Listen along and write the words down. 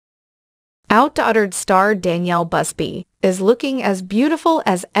Outdaughtered star Danielle Busby is looking as beautiful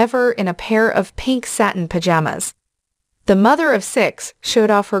as ever in a pair of pink satin pajamas. The mother of six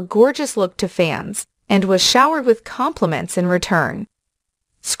showed off her gorgeous look to fans and was showered with compliments in return.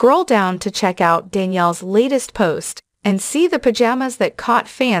 Scroll down to check out Danielle's latest post and see the pajamas that caught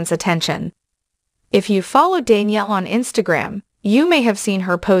fans' attention. If you follow Danielle on Instagram, you may have seen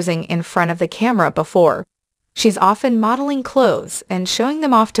her posing in front of the camera before. She's often modeling clothes and showing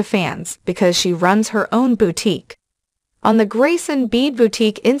them off to fans because she runs her own boutique. On the Busby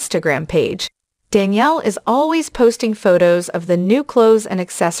Boutique Instagram page, Danielle is always posting photos of the new clothes and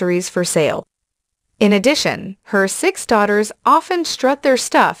accessories for sale. In addition, her six daughters often strut their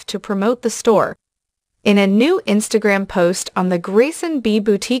stuff to promote the store. In a new Instagram post on the Busby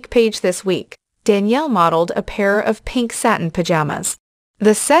Boutique page this week, Danielle modeled a pair of pink satin pajamas.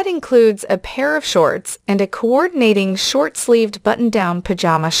 The set includes a pair of shorts and a coordinating short-sleeved button-down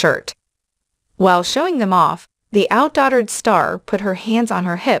pajama shirt. While showing them off, the outdaughtered star put her hands on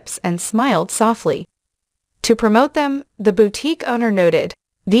her hips and smiled softly. To promote them, the boutique owner noted,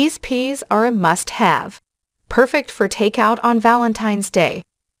 "These Ps are a must-have, perfect for takeout on Valentine's Day."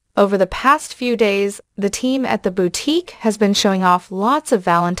 Over the past few days, the team at the boutique has been showing off lots of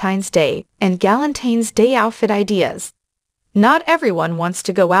Valentine's Day and Galentine's Day outfit ideas. Not everyone wants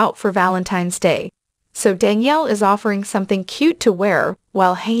to go out for Valentine's Day, so Danielle is offering something cute to wear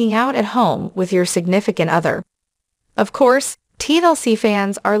while hanging out at home with your significant other. Of course, TLC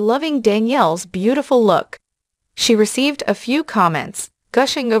fans are loving Danielle's beautiful look. She received a few comments,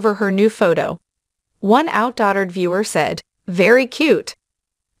 gushing over her new photo. One outdaughtered viewer said, "Very cute."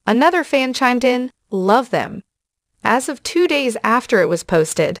 Another fan chimed in, "Love them." As of 2 days after it was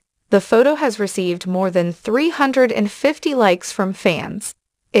posted, the photo has received more than 350 likes from fans.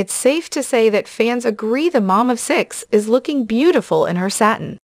 It's safe to say that fans agree the mom of six is looking beautiful in her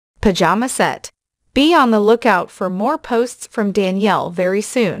satin pajama set. Be on the lookout for more posts from Danielle very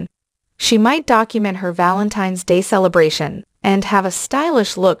soon. She might document her Valentine's Day celebration and have a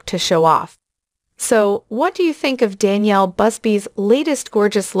stylish look to show off. So, what do you think of Danielle Busby's latest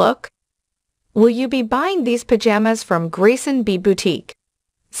gorgeous look? Will you be buying these pajamas from Busby Boutique?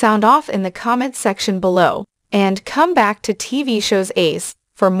 Sound off in the comments section below, and come back to TV shows Ace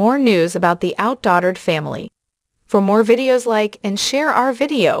for more news about the outdaughtered family. For more videos, like and share our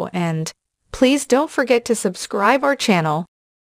video, and please don't forget to subscribe our channel.